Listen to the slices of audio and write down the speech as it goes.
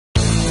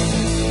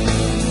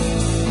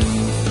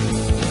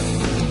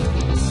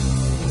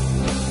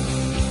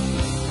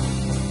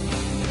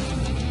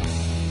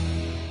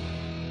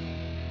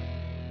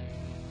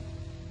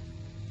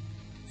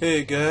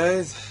Hey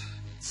guys,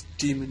 it's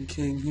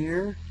Demonking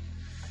here.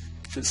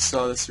 Just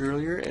saw this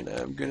earlier and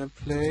I'm gonna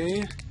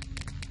play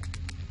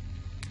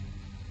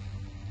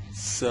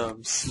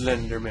some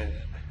Slenderman.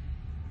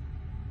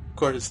 Of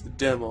course it's the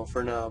demo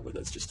for now, but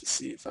that's just to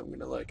see if I'm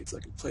gonna like it so I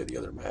can play the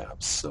other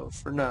maps. So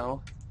for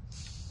now,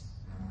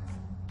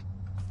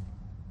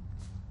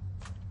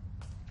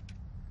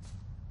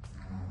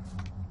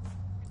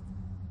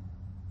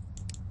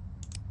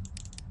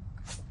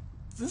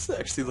 this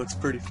actually looks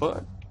pretty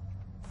fun.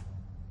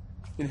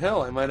 In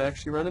hell, I might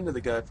actually run into the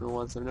guy for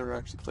once. I've never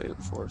actually played it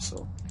before,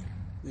 so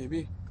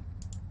maybe.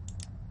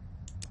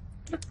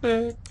 Click,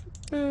 click,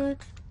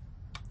 click,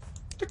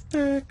 click,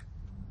 click,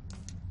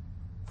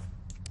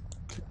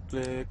 click,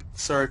 click.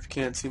 Sorry if you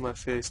can't see my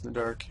face in the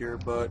dark here,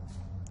 but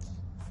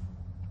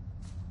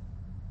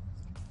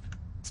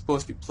it's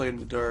supposed to be played in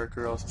the dark,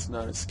 or else it's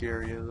not as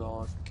scary at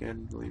all. If you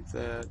can believe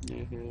that.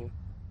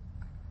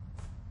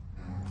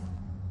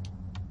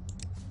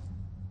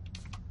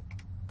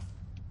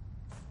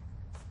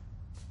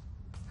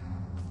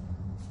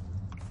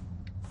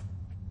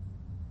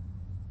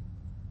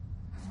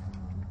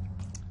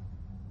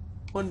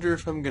 Wonder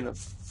if I'm gonna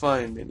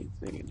find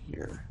anything in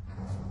here.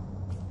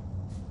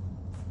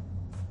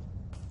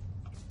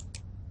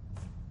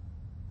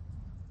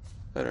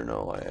 I don't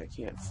know why I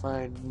can't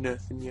find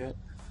nothing yet.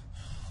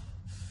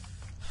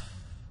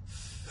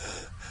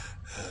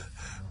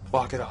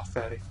 Walk it off,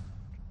 fatty.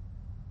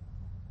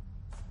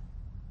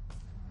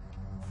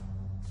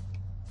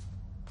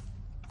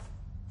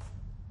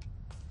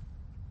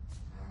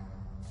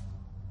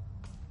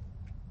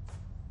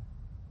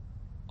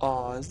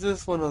 Aw, is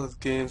this one of those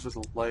games where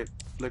the light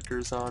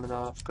flickers on and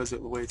off because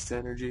it wastes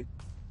energy?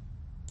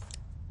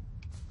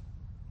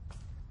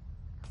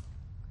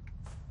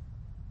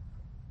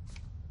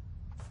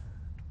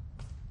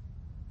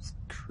 It's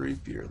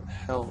creepier than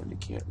hell when you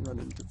can't run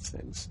into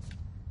things.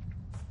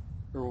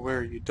 Or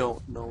where you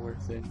don't know where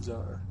things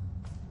are.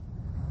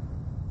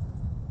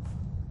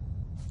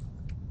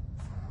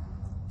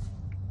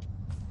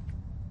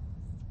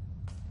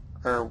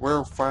 I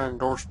will find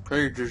those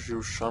pages,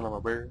 you son of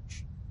a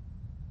bitch.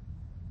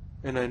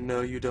 And I know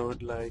you don't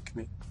like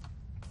me.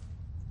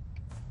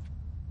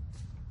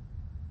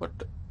 What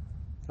the?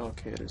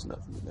 Okay, there's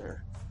nothing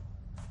there.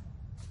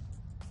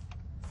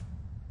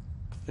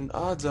 And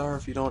odds are,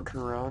 if you don't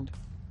turn around,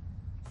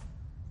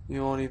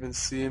 you won't even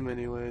see him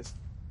anyways.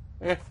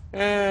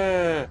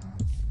 Yeah,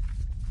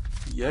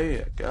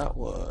 got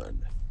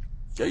one.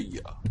 Yeah.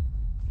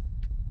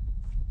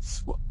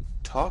 That's what I'm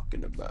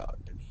talking about.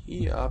 And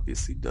he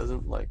obviously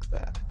doesn't like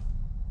that.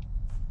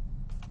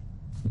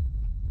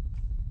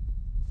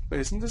 Wait,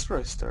 isn't this where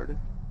I started?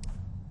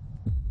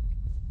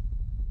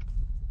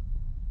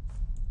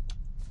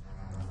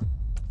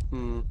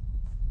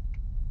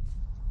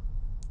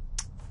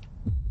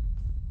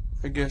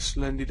 I guess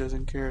Slendie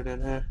doesn't care then,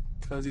 huh?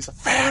 Cause he's a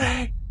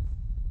fatty!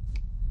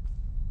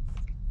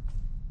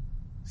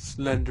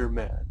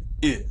 Slenderman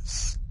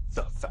is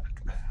the fat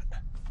man.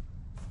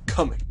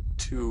 Coming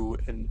to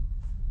an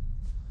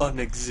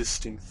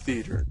unexisting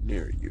theater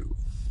near you.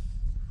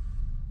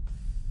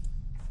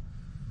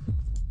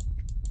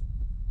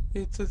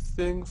 It's a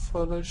thing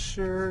full of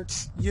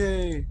shirts.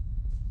 Yay!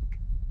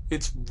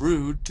 It's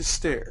rude to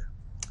stare.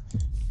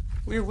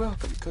 Well, you're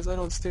welcome, because I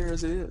don't stare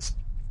as it is.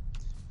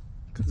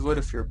 Because what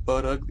if you're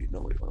butt ugly?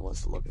 Nobody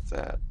wants to look at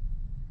that.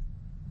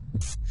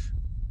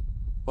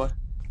 What?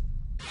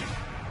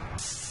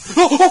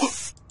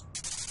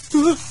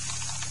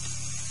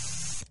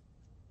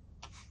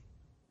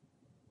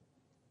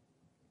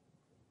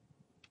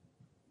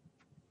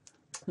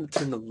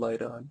 Turn the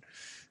light on.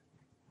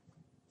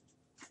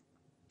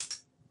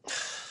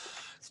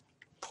 It's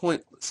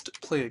pointless to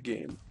play a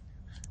game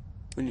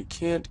when you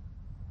can't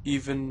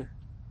even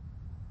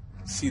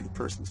see the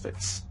person's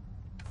face.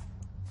 I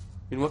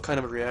mean, what kind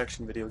of a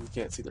reaction video when you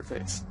can't see their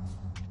face?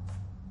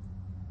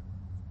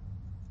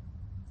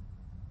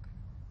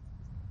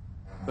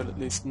 But at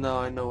least now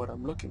I know what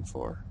I'm looking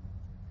for.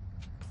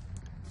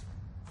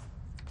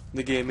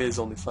 The game is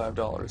only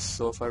 $5,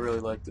 so if I really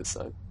like this,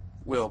 I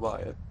will buy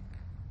it.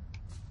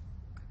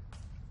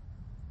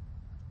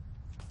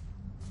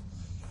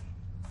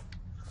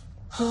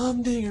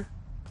 Humdinger.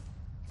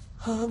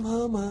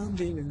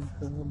 Humdinger,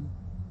 hum.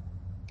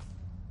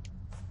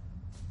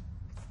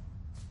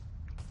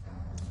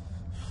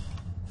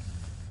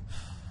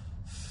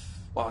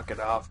 Walk it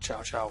off,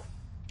 chow chow.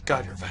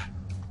 God, you're fat.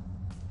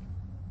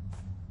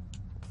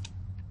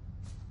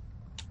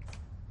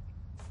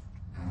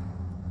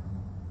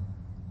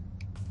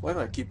 Why do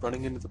I keep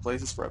running into the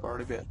places where I've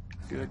already been?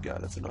 Good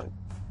God, that's annoying.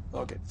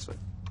 Okay, this way.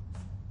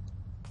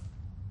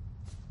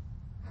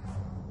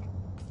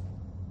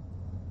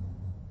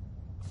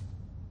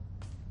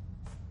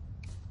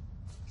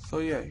 So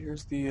yeah,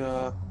 here's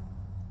the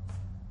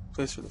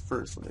place for the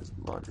first one, is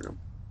the laundry room.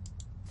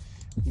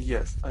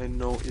 Yes, I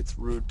know it's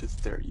rude to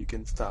stare. You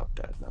can stop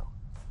that now.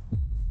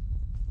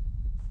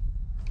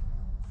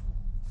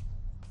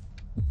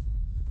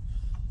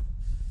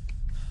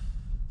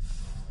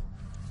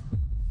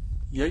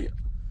 Yeah.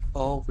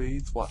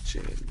 always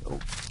watching.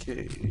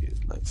 Okay,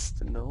 nice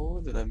to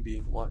know that I'm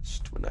being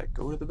watched when I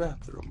go to the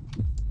bathroom.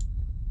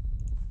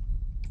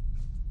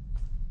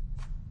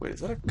 Wait, is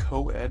that a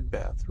co-ed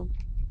bathroom?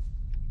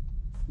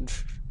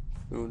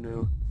 Who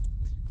knew?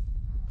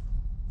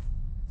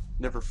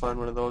 Never find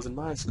one of those in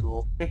my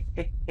school.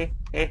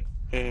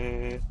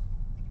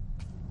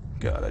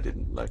 God, I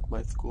didn't like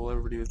my school.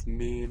 Everybody was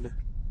mean.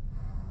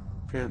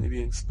 Apparently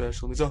being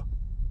special means...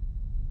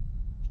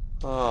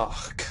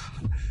 Oh,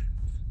 God.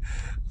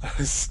 I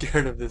was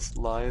scared of this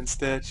lion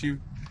statue.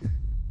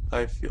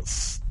 I feel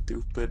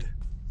stupid.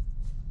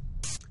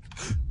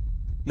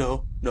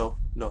 No, no,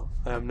 no.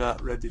 I am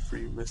not ready for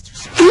you, Mr.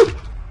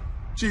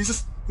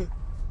 Jesus.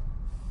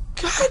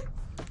 God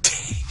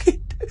dang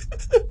it.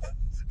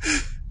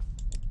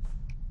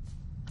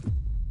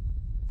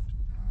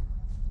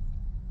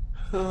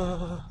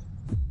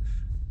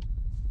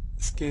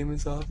 This game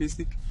is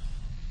obviously...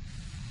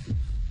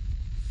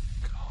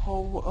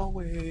 Go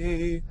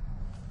away.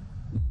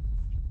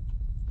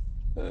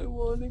 I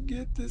want to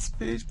get this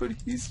page, but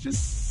he's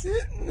just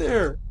sitting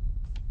there.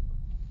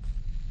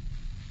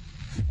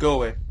 Go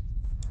away.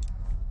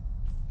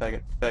 Bag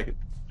it, bag it,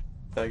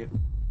 bag it,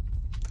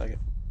 bag it.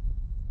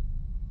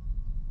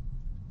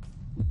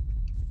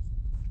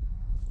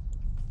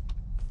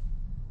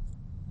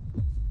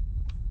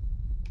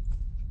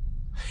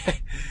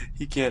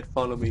 He can't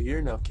follow me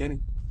here now,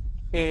 can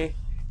he?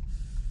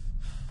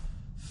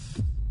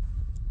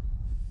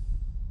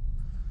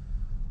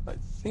 I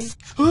think...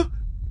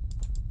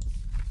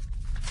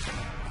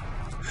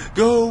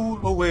 Go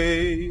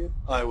away!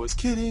 I was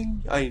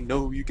kidding. I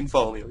know you can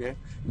follow me, okay?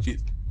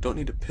 Jeez, don't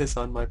need to piss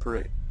on my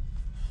parade.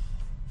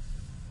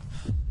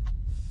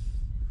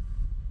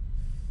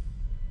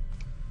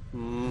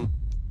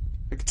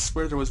 I could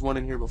swear there was one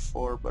in here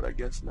before, but I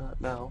guess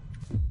not now.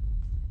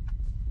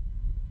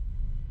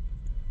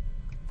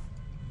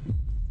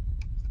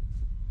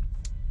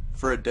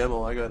 For a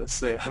demo, I gotta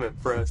say, I'm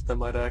impressed. I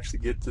might actually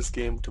get this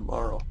game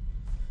tomorrow.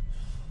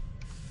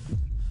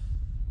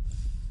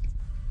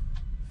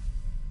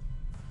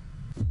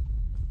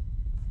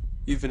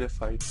 Even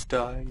if I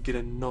die and get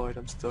annoyed,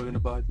 I'm still gonna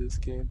buy this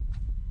game.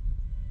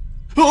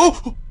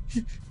 Oh!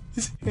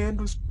 His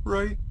hand was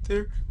right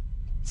there.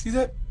 See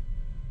that?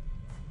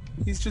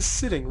 He's just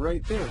sitting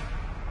right there.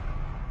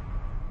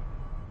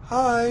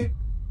 Hi!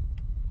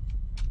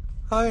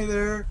 Hi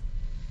there.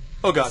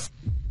 Oh God.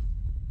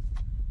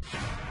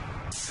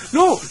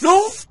 No!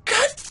 No!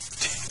 God!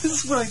 This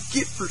is what I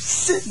get for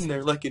sitting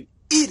there like an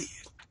idiot.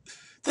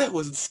 That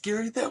wasn't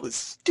scary, that was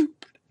stupid.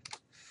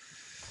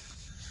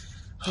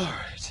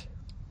 Alright.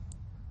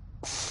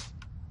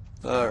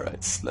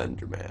 Alright,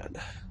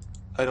 Slenderman.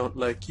 I don't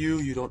like you,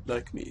 you don't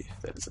like me.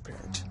 That is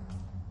apparent.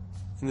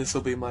 And this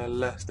will be my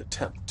last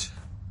attempt.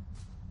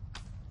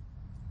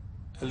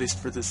 At least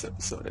for this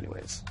episode,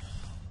 anyways.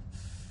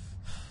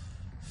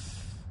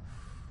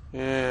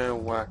 Yeah,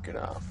 whack it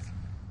off.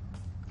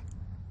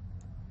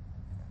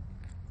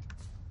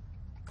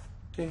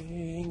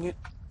 Dang it.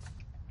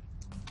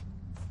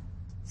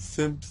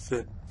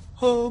 Simpson.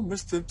 Homer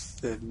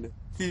Simpson.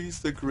 He's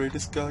the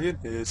greatest guy in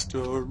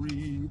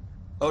history.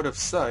 Out of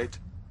sight,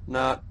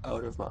 not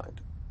out of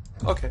mind.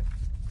 Okay.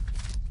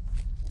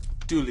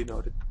 Duly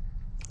noted.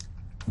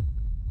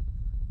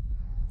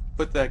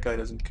 But that guy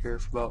doesn't care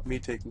about me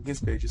taking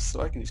his pages,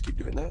 so I can just keep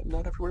doing that and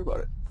not have to worry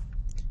about it.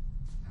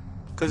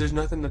 Because there's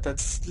nothing that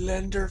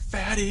slender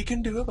fatty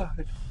can do about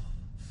it.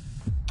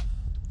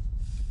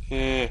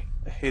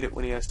 I hate it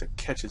when he has to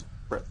catch his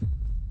breath.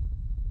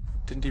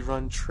 Didn't he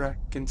run track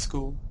in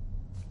school?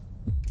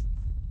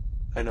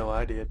 I know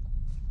I did.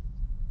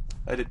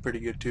 I did pretty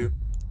good too.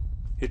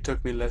 It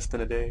took me less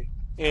than a day.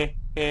 Yeah,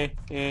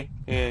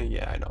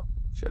 I know.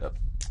 Shut up.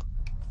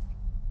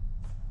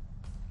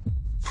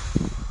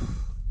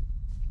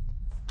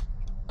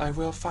 I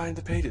will find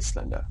the pages,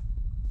 Slenda.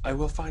 I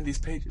will find these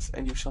pages,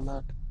 and you shall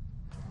not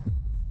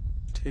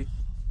take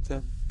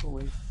them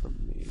away from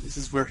me. This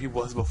is where he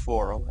was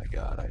before. Oh my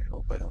God, I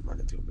hope I don't run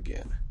into him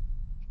again.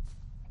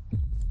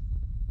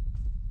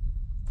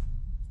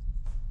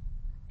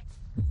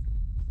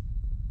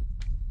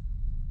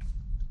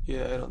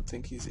 Yeah, I don't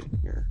think he's in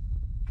here.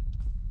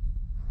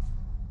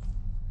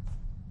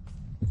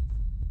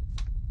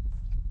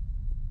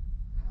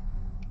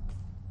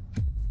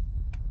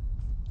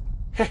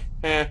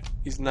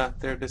 He's not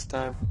there this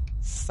time.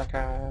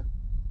 Sucker.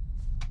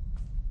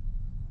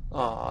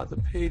 Aw, the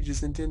page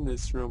isn't in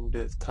this room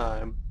this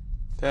time.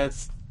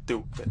 That's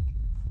stupid.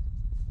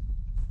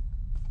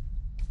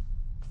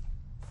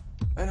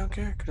 I don't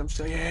care, cause I'm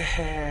still,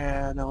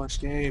 yeah, no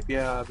escape,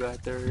 yeah, I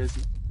bet there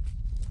isn't.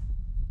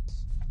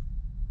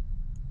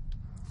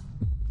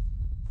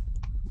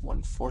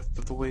 1/4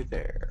 of the way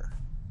there.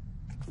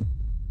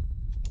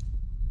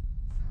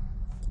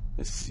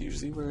 This is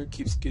usually where it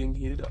keeps getting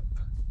heated up.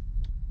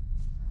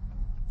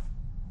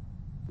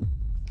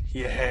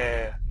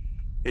 Yeah,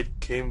 it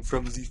came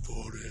from the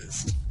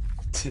forest.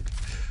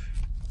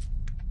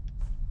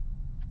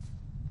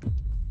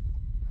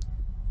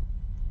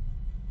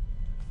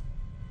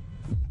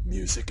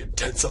 Music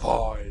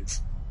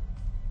intensifies.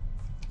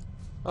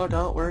 Oh,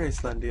 don't worry,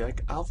 Slendie.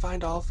 I'll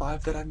find all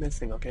 5 that I'm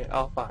missing, okay?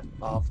 I'll find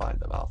them. I'll find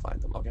them. I'll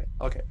find them. Okay.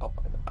 Okay, I'll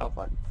find them. I'll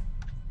find them.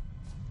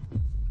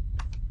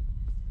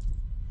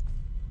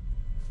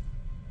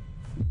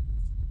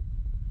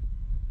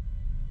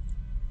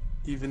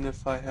 Even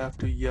if I have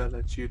to yell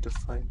at you to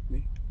find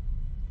me.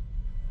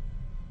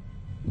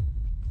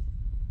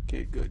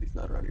 Okay, good. He's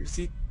not around here.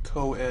 See?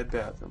 Co-ed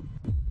bathroom.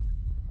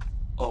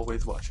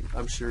 Always watching.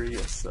 I'm sure he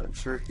is. I'm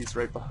sure he's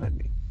right behind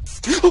me.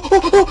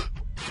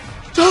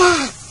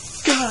 Ah!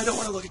 God, I don't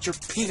want to look at your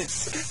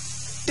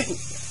penis. Dang.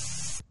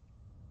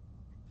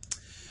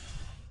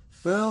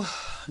 Well,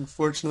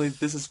 unfortunately,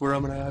 this is where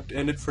I'm going to have to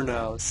end it for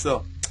now.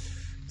 So,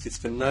 it's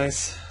been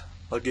nice.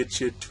 I'll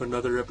get you to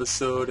another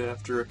episode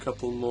after a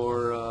couple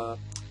more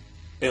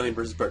Alien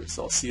vs. Predator.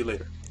 So I'll see you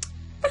later.